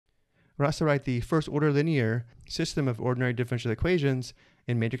We're asked to write the first order linear system of ordinary differential equations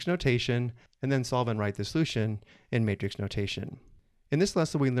in matrix notation, and then solve and write the solution in matrix notation. In this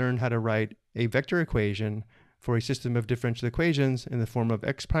lesson, we learned how to write a vector equation for a system of differential equations in the form of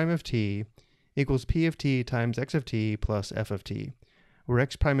x prime of t equals p of t times x of t plus f of t, where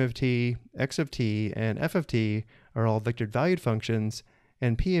x prime of t, x of t, and f of t are all vectored valued functions,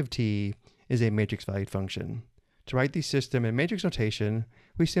 and p of t is a matrix valued function. To write the system in matrix notation,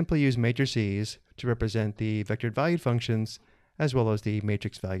 we simply use matrices to represent the vectored valued functions as well as the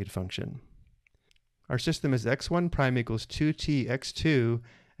matrix valued function. Our system is x1 prime equals 2tx2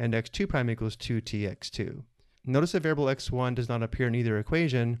 and x2 prime equals 2tx2. Notice the variable x1 does not appear in either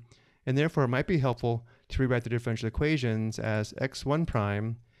equation, and therefore it might be helpful to rewrite the differential equations as x1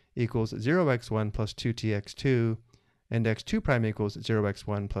 prime equals 0x1 plus 2tx2 and x2 prime equals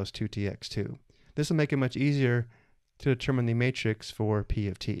 0x1 plus 2tx2. This will make it much easier to determine the matrix for p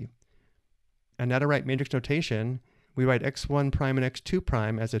of t. And now to write matrix notation, we write x1 prime and x2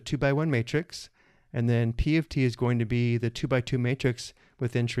 prime as a 2x1 matrix, and then p of t is going to be the 2x2 matrix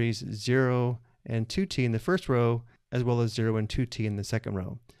with entries 0 and 2t in the first row, as well as 0 and 2t in the second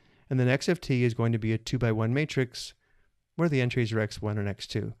row. And then x of t is going to be a 2x1 matrix where the entries are x1 and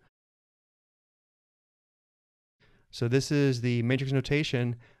x2. So this is the matrix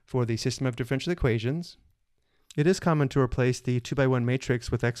notation for the system of differential equations. It is common to replace the 2x1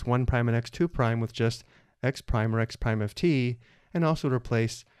 matrix with x1 prime and x2 prime with just x prime or x prime of t, and also to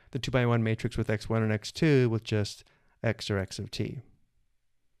replace the 2x1 matrix with x1 and x2 with just x or x of t.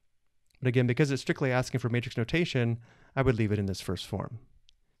 But again, because it's strictly asking for matrix notation, I would leave it in this first form.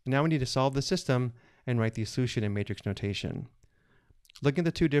 Now we need to solve the system and write the solution in matrix notation. Looking at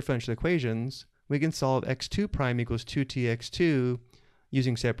the two differential equations, we can solve x2 prime equals 2tx2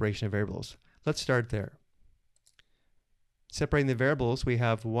 using separation of variables. Let's start there. Separating the variables, we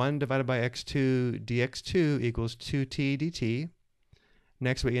have 1 divided by x2 dx2 equals 2t dt.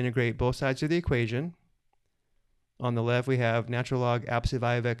 Next, we integrate both sides of the equation. On the left, we have natural log absolute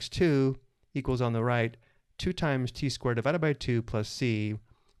value of x2 equals on the right 2 times t squared divided by 2 plus c,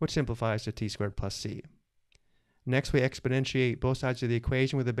 which simplifies to t squared plus c. Next, we exponentiate both sides of the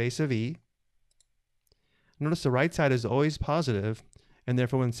equation with a base of e. Notice the right side is always positive, and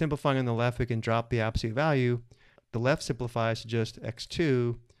therefore when simplifying on the left, we can drop the absolute value. The left simplifies to just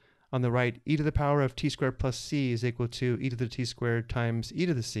x2. On the right, e to the power of t squared plus c is equal to e to the t squared times e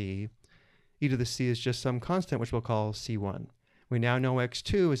to the c. E to the c is just some constant, which we'll call c1. We now know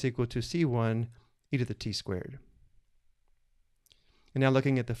x2 is equal to c1 e to the t squared. And now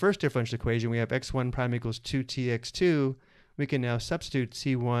looking at the first differential equation, we have x1 prime equals 2tx2. We can now substitute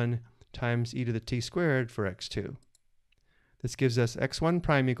c1 times e to the t squared for x2. This gives us x1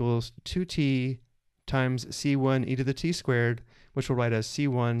 prime equals 2t times c1 e to the t squared, which we'll write as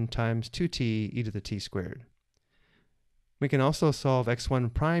c1 times 2t e to the t squared. We can also solve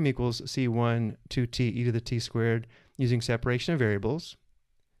x1 prime equals c1 2t e to the t squared using separation of variables.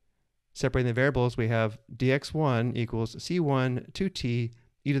 Separating the variables, we have dx1 equals c1 2t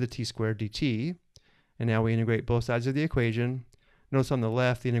e to the t squared dt. And now we integrate both sides of the equation. Notice on the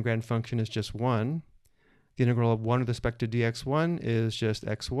left, the integrand function is just 1. The integral of 1 with respect to dx1 is just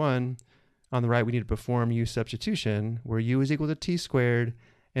x1. On the right, we need to perform u substitution, where u is equal to t squared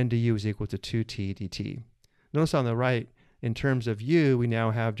and du is equal to 2t dt. Notice on the right, in terms of u, we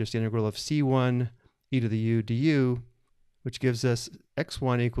now have just the integral of c1 e to the u du, which gives us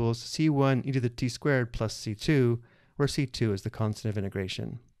x1 equals c1 e to the t squared plus c2, where c2 is the constant of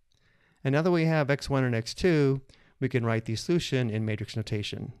integration. And now that we have x1 and x2, we can write the solution in matrix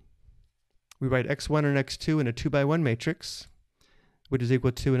notation. We write x1 and x2 in a 2x1 matrix, which is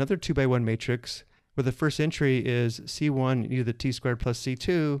equal to another 2x1 matrix, where the first entry is c1 e to the t squared plus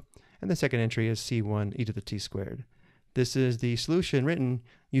c2, and the second entry is c1 e to the t squared. This is the solution written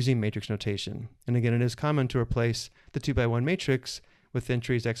using matrix notation. And again, it is common to replace the 2x1 matrix with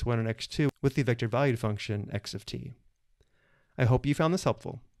entries x1 and x2 with the vector valued function x of t. I hope you found this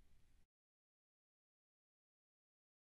helpful.